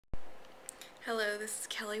Hello, this is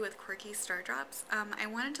Kelly with Quirky Star Drops. I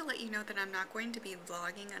wanted to let you know that I'm not going to be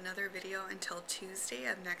vlogging another video until Tuesday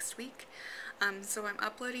of next week. So I'm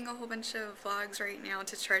uploading a whole bunch of vlogs right now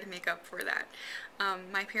to try to make up for that.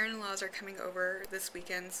 My parent-in-laws are coming over this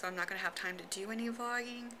weekend, so I'm not going to have time to do any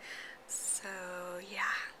vlogging. So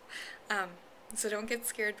yeah. So don't get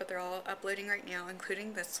scared, but they're all uploading right now,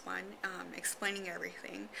 including this one, explaining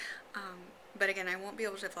everything. But again, I won't be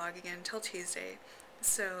able to vlog again until Tuesday.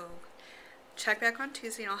 So check back on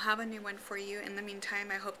Tuesday and I'll have a new one for you. In the meantime,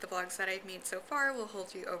 I hope the vlogs that I've made so far will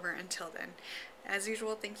hold you over until then. As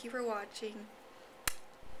usual, thank you for watching.